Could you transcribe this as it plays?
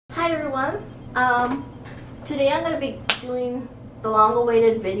Hi everyone. Today I'm going to be doing the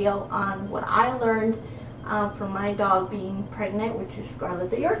long-awaited video on what I learned from my dog being pregnant, which is Scarlett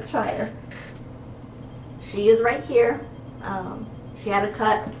the Yorkshire. She is right here. She had a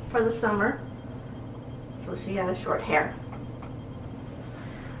cut for the summer, so she has short hair.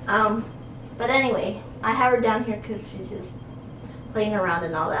 But anyway, I have her down here because she's just playing around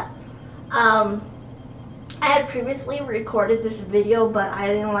and all that. I had previously recorded this video, but I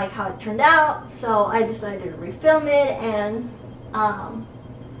didn't like how it turned out, so I decided to refilm it and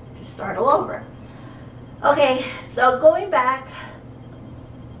just start all over. Okay, so going back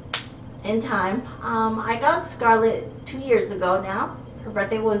in time, I got Scarlett 2 years ago now. Her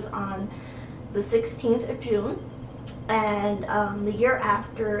birthday was on the 16th of June, and the year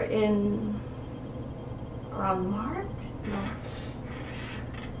after, in around March? No.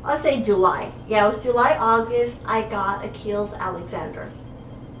 I'll say July. Yeah, it was July, August, I got Achilles Alexander.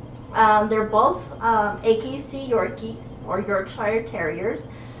 They're both Achilles Yorkies, or Yorkshire Terriers.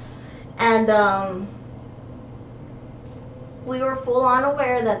 And we were full on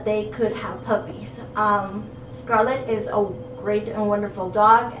aware that they could have puppies. Scarlett is a great and wonderful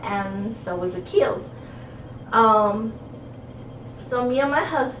dog, and so is Achilles. So me and my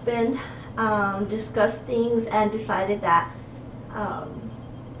husband discussed things and decided that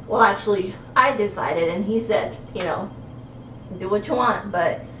well, actually, I decided, and he said, you know, do what you want.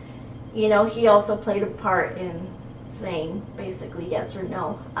 But, you know, he also played a part in saying basically yes or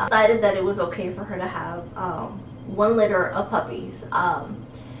no. I decided that it was okay for her to have 1 litter of puppies.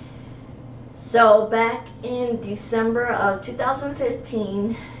 So back in December of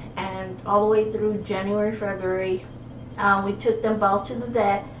 2015 and all the way through January, February, we took them both to the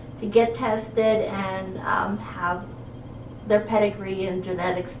vet to get tested and have their pedigree and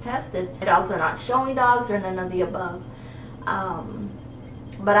genetics tested. The dogs are not showing dogs or none of the above.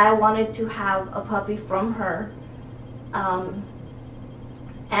 But I wanted to have a puppy from her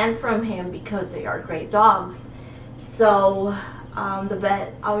and from him because they are great dogs. So the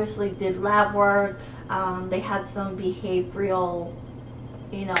vet obviously did lab work. They had some behavioral,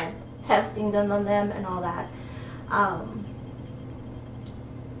 you know, testing done on them and all that.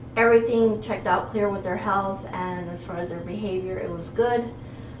 Everything checked out clear with their health, and as far as their behavior, it was good.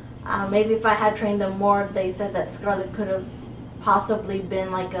 Maybe if I had trained them more, they said that Scarlett could have possibly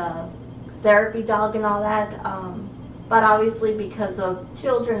been like a therapy dog and all that. But obviously because of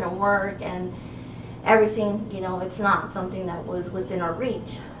children and work and everything, you know, it's not something that was within our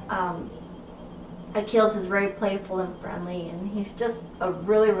reach. Achilles is very playful and friendly, and he's just a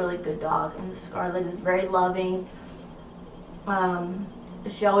really, really good dog. And Scarlett is very loving.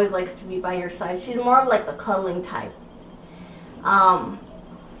 She always likes to be by your side. She's more of like the cuddling type.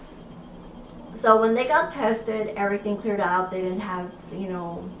 So when they got tested, everything cleared out. They didn't have, you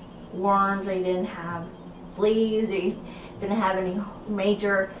know, worms. They didn't have fleas. They didn't have any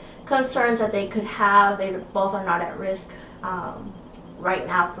major concerns that they could have. They both are not at risk right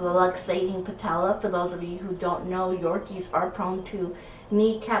now for the luxating patella. For those of you who don't know, Yorkies are prone to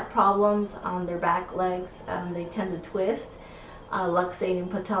kneecap problems on their back legs. They tend to twist. Luxating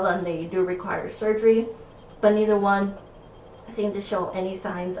patella, and they do require surgery, but neither one seemed to show any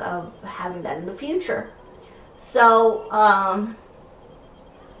signs of having that in the future. So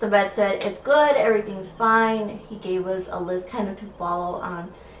the vet said it's good, everything's fine. He gave us a list kind of to follow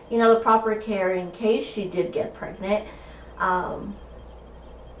on, you know, the proper care in case she did get pregnant,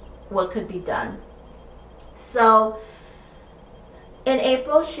 what could be done. So in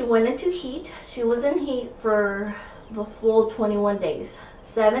April she went into heat. She was in heat for the full 21 days.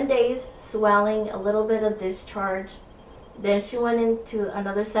 7 days swelling, a little bit of discharge. Then she went into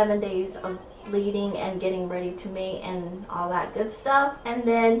another 7 days of bleeding and getting ready to mate and all that good stuff. And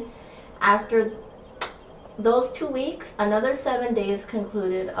then after those 2 weeks, another 7 days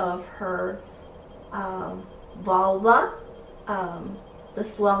concluded of her vulva. The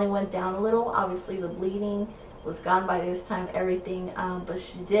swelling went down a little. Obviously the bleeding was gone by this time, everything, but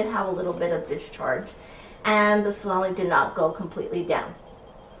she did have a little bit of discharge, and the swelling did not go completely down.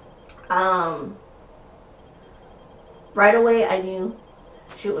 Right away I knew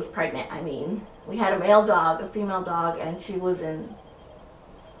she was pregnant. I mean, we had a male dog, a female dog, and she is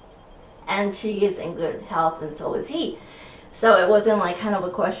in good health, and so is he. So it wasn't like kind of a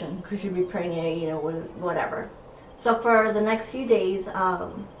question, could she be pregnant, you know, whatever. So for the next few days,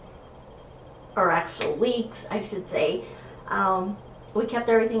 or actual weeks I should say, we kept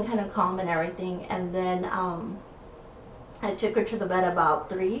everything kind of calm and everything, and then I took her to the vet about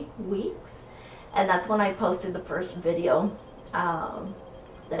 3 weeks, and that's when I posted the first video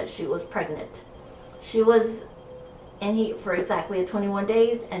that she was pregnant. She was and he for exactly 21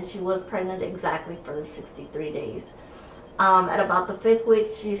 days, and she was pregnant exactly for the 63 days. At about the 5th week,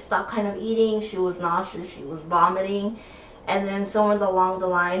 she stopped kind of eating. She was nauseous. She was vomiting. And then somewhere along the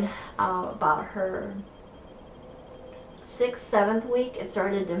line, about her 6th, 7th week, it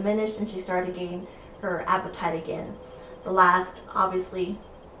started to diminish, and she started getting her appetite again. The last, obviously,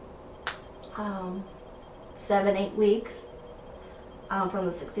 7, 8 weeks, from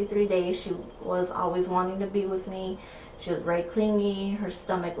the 63 days, she was always wanting to be with me. She was very clingy. Her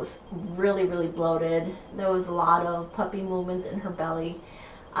stomach was really, really bloated. There was a lot of puppy movements in her belly.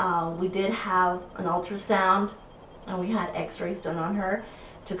 We did have an ultrasound, and we had x-rays done on her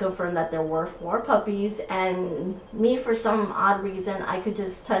to confirm that there were 4 puppies. And me, for some odd reason, I could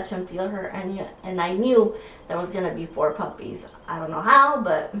just touch and feel her, and I knew there was going to be 4 puppies. I don't know how,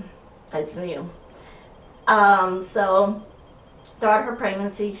 but I just knew. So throughout her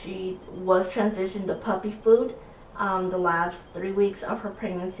pregnancy, she was transitioned to puppy food the last 3 weeks of her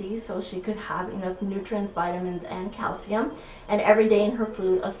pregnancy, so she could have enough nutrients, vitamins, and calcium. And every day in her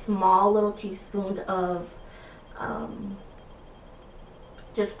food, a small little teaspoon of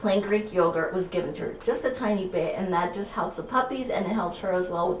just plain Greek yogurt was given to her, just a tiny bit, and that just helps the puppies, and it helps her as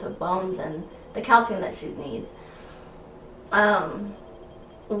well with the bones and the calcium that she needs.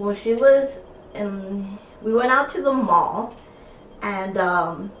 When she was in, we went out to the mall,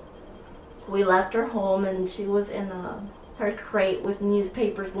 and we left her home, and she was in her crate with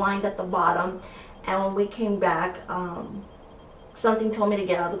newspapers lined at the bottom. And when we came back, something told me to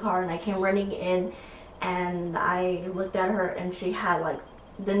get out of the car, and I came running in, and I looked at her, and she had like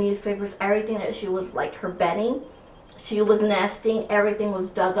the newspapers, everything that she was, like her bedding, she was nesting, everything was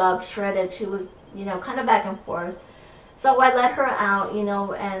dug up, shredded. She was, you know, kind of back and forth. So I let her out, you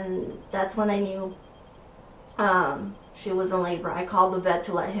know, and that's when I knew she was in labor. I called the vet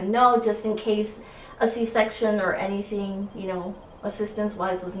to let him know, just in case a C-section or anything, you know,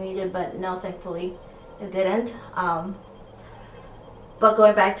 assistance-wise was needed. But no, thankfully it didn't. But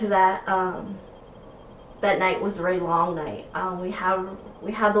going back to that, that night was a very long night.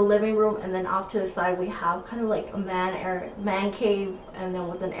 We have the living room, and then off to the side we have kind of like a man cave, and then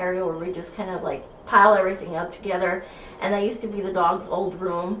with an area where we just kind of like pile everything up together. And that used to be the dog's old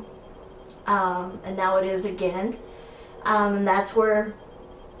room, and now it is again. And that's where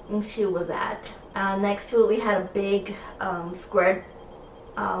she was at. Next to it, we had a big square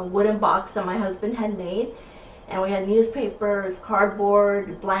wooden box that my husband had made, and we had newspapers,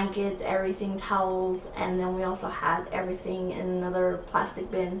 cardboard, blankets, everything, towels, and then we also had everything in another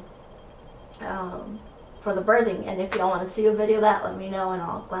plastic bin for the birthing. And if y'all want to see a video of that, let me know, and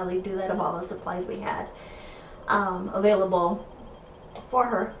I'll gladly do that of all the supplies we had available for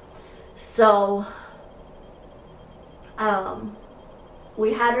her. So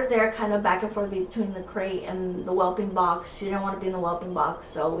we had her there kind of back and forth between the crate and the whelping box. She didn't want to be in the whelping box,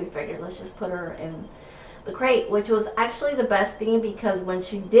 so we figured let's just put her in the crate, which was actually the best thing, because when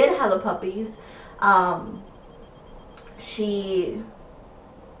she did have the puppies, she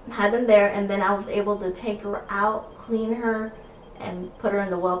had them there, and then I was able to take her out, clean her, and put her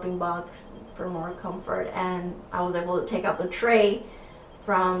in the whelping box for more comfort. And I was able to take out the tray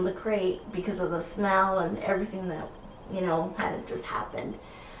from the crate because of the smell and everything that, you know, had just happened.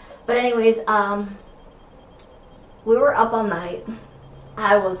 But anyways, we were up all night.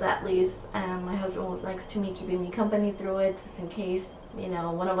 I was, at least, and my husband was next to me, keeping me company through it, just in case, you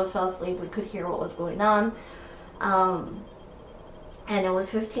know, one of us fell asleep, we could hear what was going on. And it was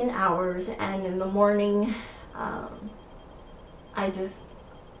 15 hours, and in the morning,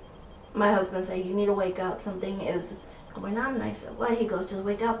 my husband said, you need to wake up, something is going on. And I said, what? He goes, just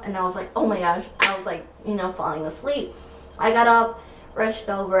wake up. And I was like, oh my gosh. I was like, you know, falling asleep. I got up, rushed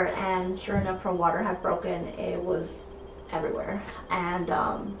over, and sure enough, her water had broken. It was everywhere, and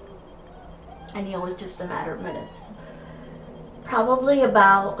it was just a matter of minutes. Probably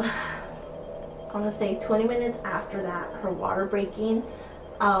about, I want to say 20 minutes after that, her water breaking,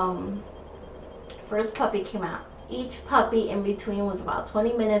 first puppy came out. Each puppy in between was about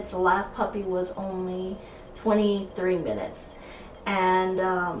 20 minutes. The last puppy was only 23 minutes. And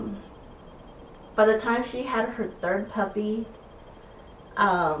by the time she had her 3rd puppy,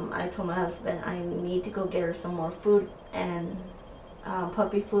 I told my husband I need to go get her some more food and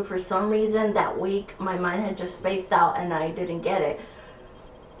puppy food. For some reason that week my mind had just spaced out and I didn't get it.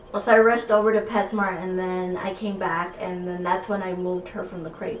 So I rushed over to PetSmart, and then I came back, and then that's when I moved her from the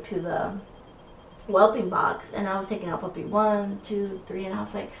crate to the whelping box. And I was taking out puppy 1, 2, 3, and I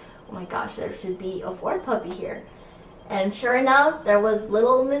was like, oh my gosh, there should be a 4th puppy here. And sure enough, there was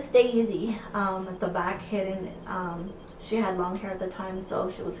little Miss Daisy at the back hidden. She had long hair at the time, so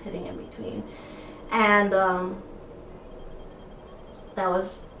she was hidden in between. And that was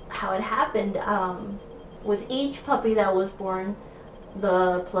how it happened. With each puppy that was born,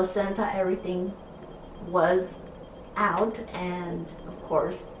 the placenta, everything was out, and of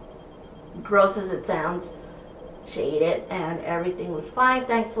course, gross as it sounds, she ate it and everything was fine,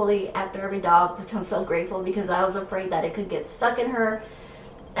 thankfully, after every dog, which I'm so grateful, because I was afraid that it could get stuck in her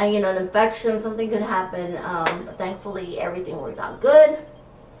and, you know, an infection, something could happen. But thankfully everything worked out good,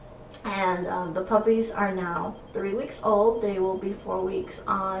 and the puppies are now 3 weeks old. They will be 4 weeks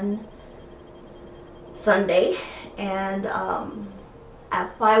on Sunday, and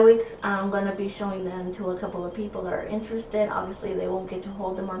at 5 weeks, I'm going to be showing them to a couple of people that are interested. Obviously, they won't get to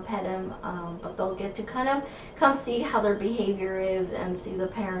hold them or pet them, but they'll get to kind of come see how their behavior is and see the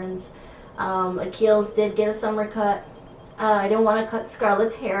parents. Achilles did get a summer cut. I didn't want to cut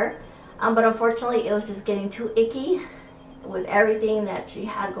Scarlett's hair, but unfortunately, it was just getting too icky with everything that she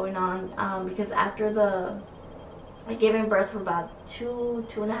had going on, because after giving birth for about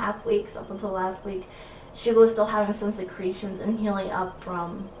 2.5 weeks, up until last week, she was still having some secretions and healing up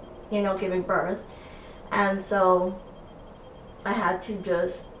from, you know, giving birth. And so I had to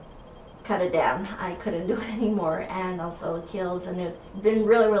just cut it down. I couldn't do it anymore. And also Achilles, and it's been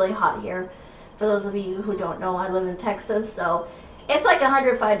really, really hot here. For those of you who don't know, I live in Texas, so it's like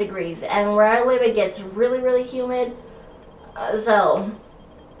 105 degrees. And where I live, it gets really, really humid. So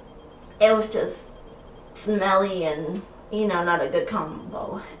it was just smelly and, you know, not a good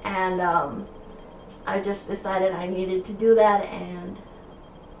combo. And I just decided I needed to do that, and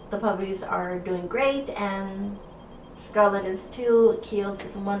the puppies are doing great, and Scarlett is too. Achilles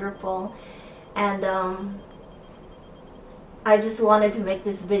is wonderful, and I just wanted to make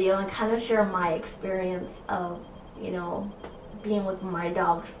this video and kind of share my experience of, you know, being with my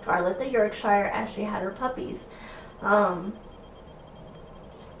dog Scarlett the Yorkshire as she had her puppies.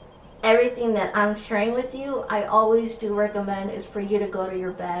 Everything that I'm sharing with you, I always do recommend is for you to go to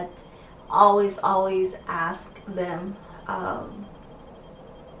your vet. Always ask them.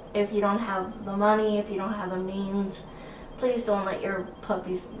 If you don't have the money, if you don't have the means, please don't let your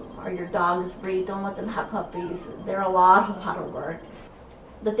puppies or your dogs breed. Don't let them have puppies. They're a lot of work.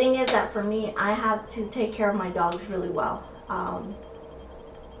 The thing is that for me, I have to take care of my dogs really well.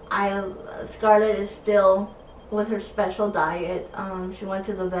 Scarlett is still with her special diet. She went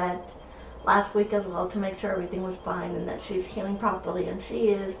to the vet last week as well to make sure everything was fine and that she's healing properly, and she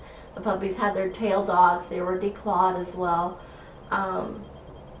is. The puppies had their tail dogs. They were declawed as well.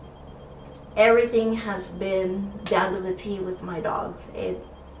 Everything has been down to the T with my dogs. It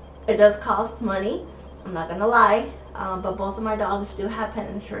does cost money, I'm not gonna lie, but both of my dogs do have pet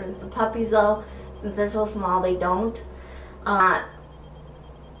insurance. The puppies, though, since they're so small, they don't.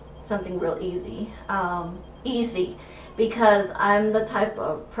 Something real easy, because I'm the type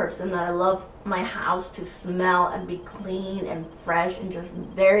of person that I love my house to smell and be clean and fresh and just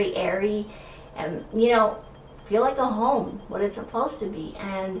very airy and, you know, feel like a home, what it's supposed to be.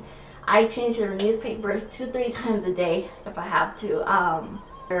 And I change their newspapers 2-3 times a day if I have to.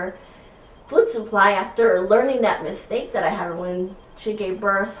 Their food supply, after learning that mistake that I had when she gave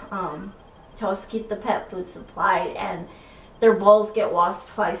birth, to keep the pet food supplied, and their bowls get washed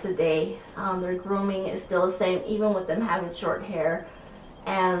twice a day. Their grooming is still the same, even with them having short hair.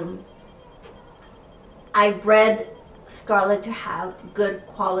 And I bred Scarlett to have good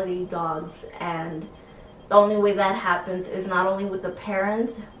quality dogs, and the only way that happens is not only with the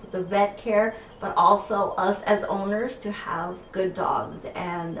parents, with the vet care, but also us as owners to have good dogs.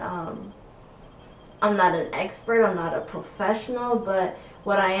 And I'm not an expert, I'm not a professional, but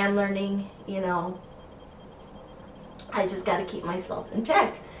what I am learning, you know, I just got to keep myself in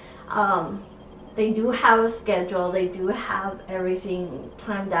check. They do have a schedule, they do have everything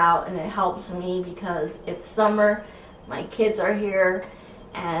timed out, and it helps me because it's summer, my kids are here,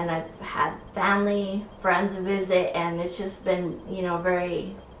 and I've had family, friends visit, and it's just been, you know,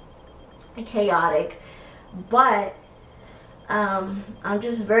 very chaotic. But I'm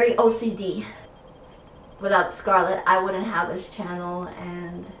just very OCD. Without Scarlett, I wouldn't have this channel,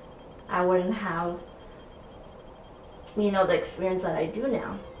 and I wouldn't have, you know, the experience that I do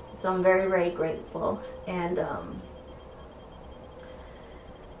now. So I'm very, very grateful. And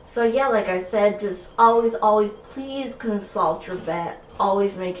so yeah, like I said, just always please consult your vet.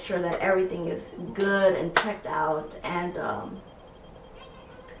 Always make sure that everything is good and checked out. And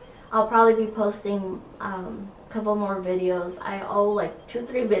I'll probably be posting a couple more videos. I owe like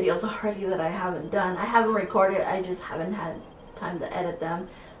 2-3 videos already that I haven't done. I haven't recorded, I just haven't had time to edit them.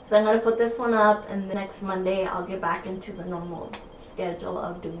 So I'm going to put this one up, and the next Monday I'll get back into the normal schedule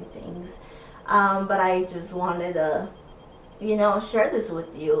of doing things. But I just wanted to, you know, share this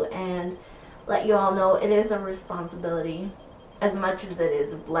with you and let you all know it is a responsibility as much as it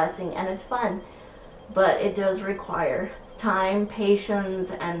is a blessing and it's fun, but it does require time,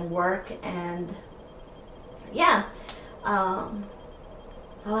 patience, and work. And yeah,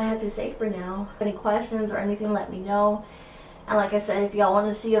 that's all I have to say for now. Any questions or anything, let me know. And like I said, if y'all want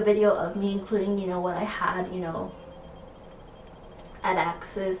to see a video of me including, you know, what I had, you know, at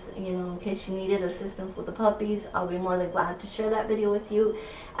Axis, you know, in case you needed assistance with the puppies, I'll be more than glad to share that video with you,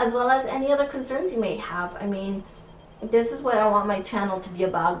 as well as any other concerns you may have. I mean, this is what I want my channel to be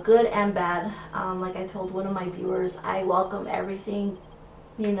about, good and bad. Like I told one of my viewers, I welcome everything,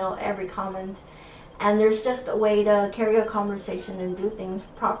 you know, every comment. And there's just a way to carry a conversation and do things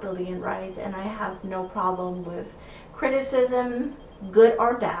properly and right. And I have no problem with criticism, good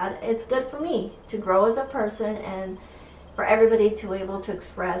or bad. It's good for me to grow as a person and for everybody to be able to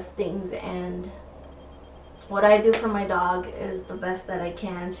express things. And what I do for my dog is the best that I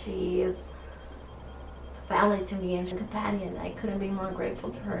can. She is family to me and she's a companion. I couldn't be more grateful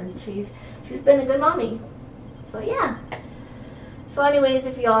to her, and she's been a good mommy. So yeah. So anyways,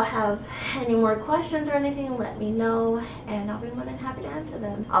 if y'all have any more questions or anything, let me know and I'll be more than happy to answer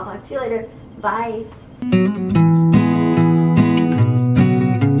them. I'll talk to you later. Bye.